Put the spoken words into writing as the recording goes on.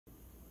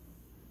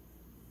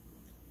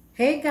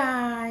Hey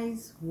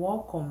guys,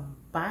 welcome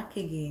back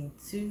again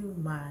to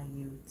my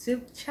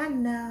YouTube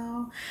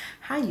channel.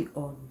 How you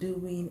all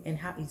doing and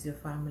how is your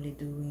family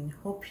doing?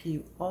 Hope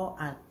you all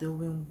are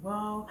doing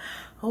well.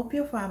 Hope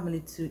your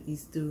family too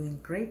is doing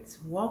great.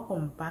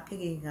 Welcome back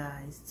again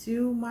guys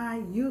to my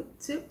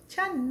YouTube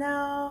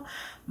channel.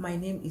 My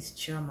name is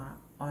Chioma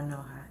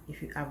Onoha.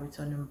 If you are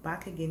returning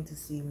back again to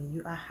see me,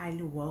 you are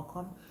highly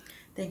welcome.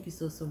 Thank you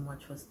so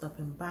much for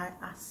stopping by.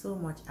 I so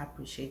much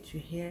appreciate you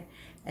here.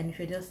 And if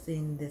you're just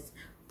seeing this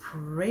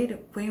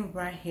praying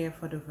right here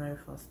for the very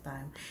first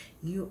time,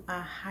 you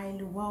are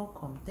highly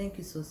welcome. Thank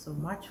you so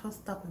much for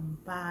stopping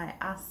by.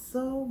 I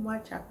so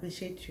much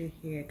appreciate you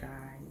here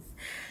guys.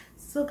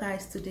 So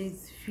guys,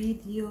 today's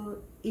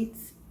video,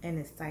 it's an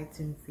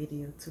exciting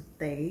video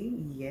today.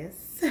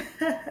 Yes.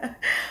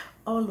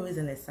 Always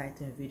an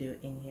exciting video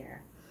in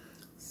here.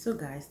 So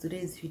guys,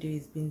 today's video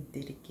is being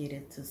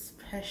dedicated to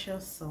special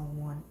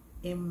someone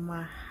in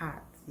my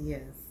heart.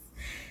 Yes,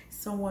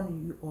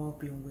 someone you all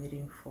been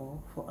waiting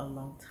for a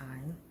long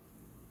time.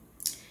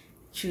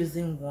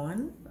 Choosing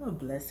one, a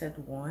blessed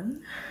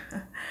one.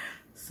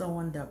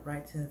 Someone that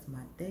brightens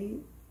my day.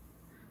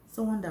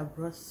 Someone that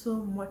brought so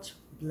much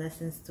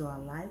blessings to our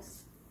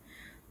lives.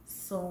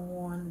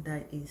 Someone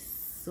that is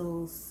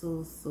so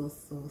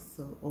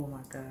oh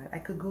my god, I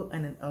could go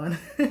on and on.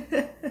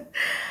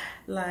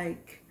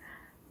 Like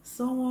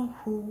someone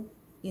who,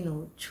 you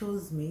know,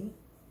 chose me,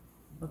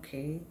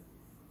 okay,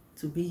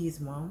 to be his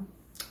mom.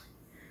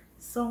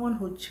 Someone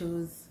who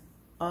chose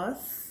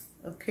us,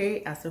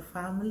 okay, as a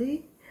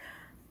family.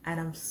 And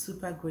I'm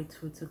super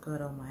grateful to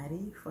God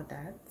Almighty for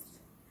that.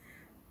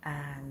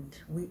 And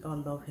we all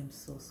love him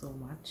so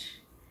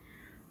much.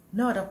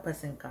 No other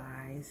person,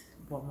 guys,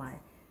 but my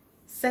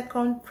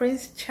second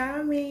Prince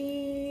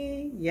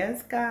Charming.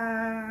 Yes,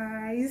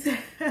 guys.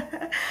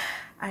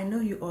 I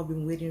know you all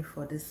been waiting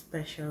for this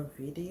special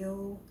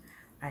video.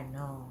 I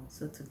know.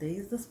 So today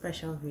is the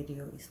special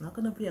video. It's not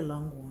going to be a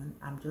long one.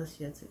 I'm just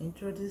here to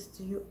introduce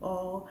to you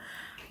all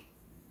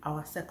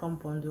our second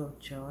bundle of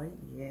joy.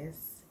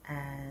 Yes.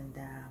 And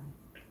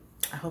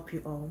I hope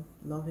you all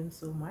love him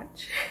so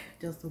much.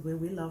 Just the way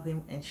we love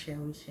him and share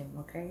with him.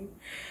 Okay.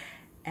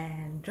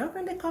 And drop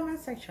in the comment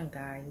section,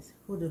 guys.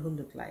 Who do you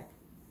look like?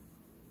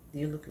 Do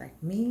you look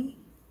like me?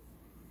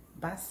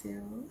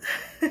 Basil?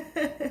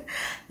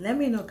 Let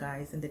me know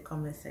guys in the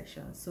comment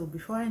section. So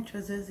before I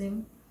introduce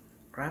him,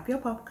 grab your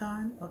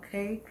popcorn,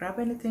 okay? Grab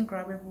anything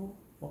grabbable,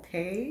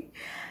 okay?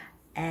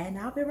 And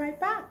I'll be right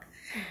back.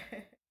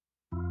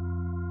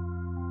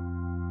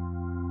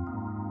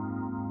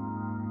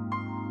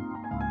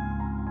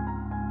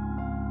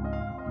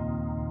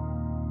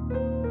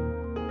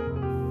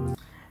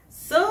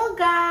 So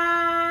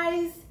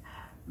guys,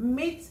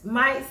 meet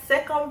my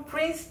second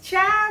Prince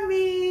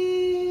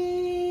Charming.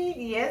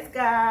 Yes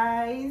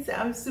guys,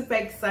 I'm super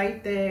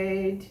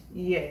excited.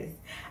 Yes,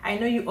 I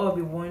know you all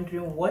be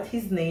wondering what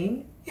his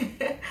name.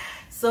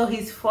 So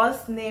his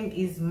first name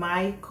is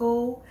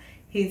Michael.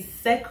 His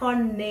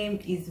second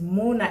name is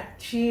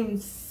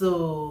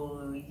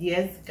Munachimso.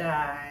 Yes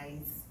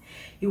guys,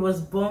 he was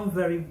born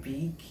very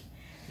big,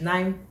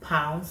 9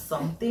 pounds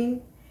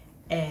something,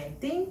 and I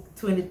think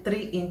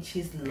 23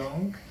 inches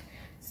long.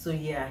 So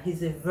yeah,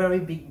 he's a very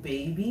big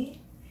baby.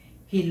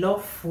 He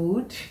loves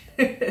food.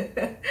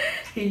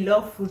 He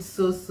loves food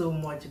so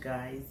much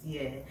guys.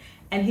 Yeah,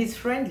 and he's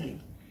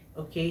friendly.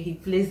 Okay, he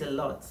plays a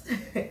lot.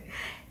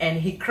 And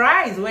he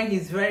cries when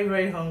he's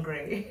very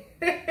hungry.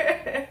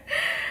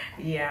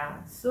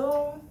 Yeah,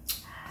 so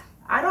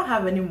I don't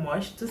have any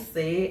much to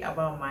say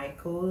about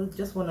Michael.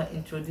 Just want to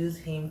introduce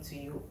him to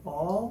you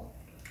all.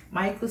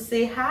 Michael,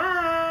 say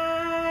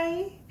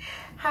hi.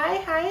 Hi.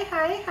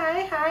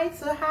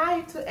 So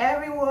hi to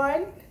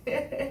everyone.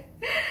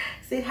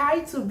 Say hi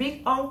to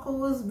big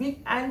uncles,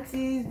 big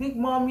aunties, big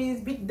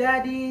mommies, big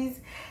daddies.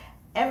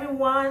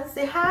 Everyone,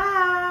 say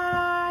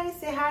hi.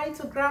 Say hi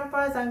to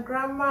grandpas and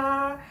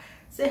grandma.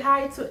 Say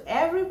hi to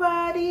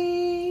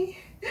everybody.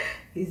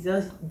 He's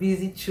just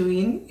busy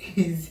chewing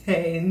his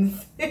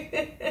hands.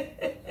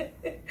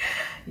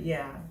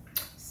 Yeah.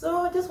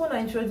 So I just want to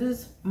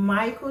introduce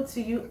Michael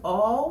to you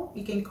all.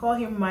 You can call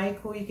him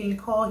Michael. You can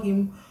call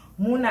him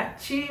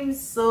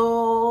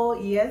Munachimso.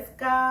 Yes,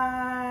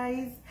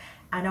 guys.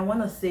 And I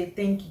want to say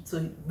thank you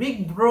to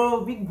Big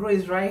Bro. Big Bro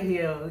is right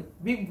here.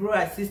 Big Bro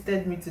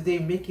assisted me today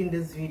in making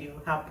this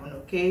video happen,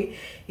 okay?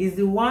 He's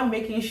the one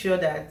making sure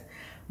that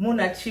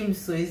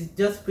Munachimso is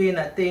just paying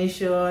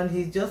attention.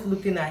 He's just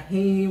looking at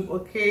him,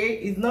 okay?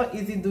 It's not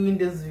easy doing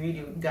this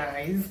video,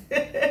 guys.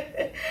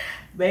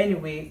 But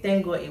anyway,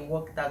 thank God it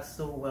worked out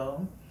so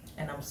well.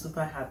 And I'm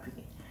super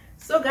happy.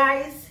 So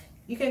guys,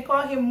 you can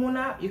call him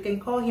Muna. You can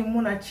call him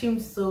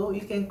Munachimso.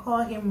 You can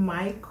call him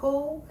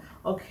Michael.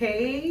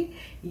 Okay,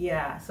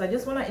 yeah, so I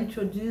just want to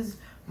introduce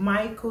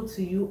Michael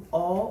to you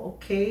all.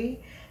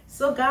 Okay,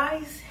 so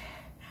guys,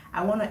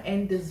 I want to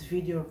end this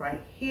video right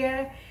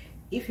here.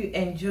 If you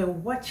enjoy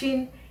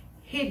watching,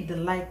 hit the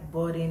like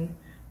button,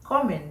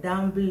 comment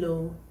down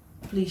below,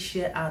 please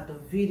share out the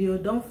video.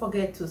 Don't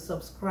forget to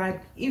subscribe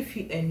if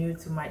you are new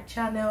to my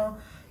channel,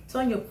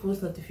 turn your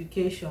post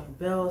notification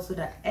bell so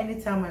that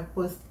anytime I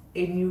post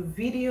a new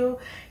video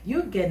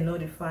you get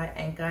notified.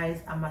 And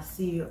guys, I'ma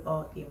see you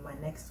all in my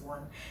next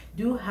one.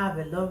 Do have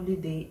a lovely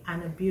day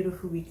and a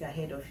beautiful week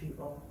ahead of you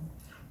all.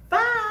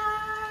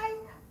 Bye.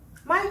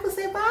 Michael,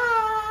 say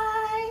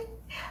bye.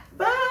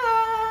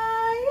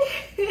 Bye.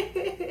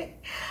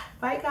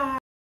 Bye guys.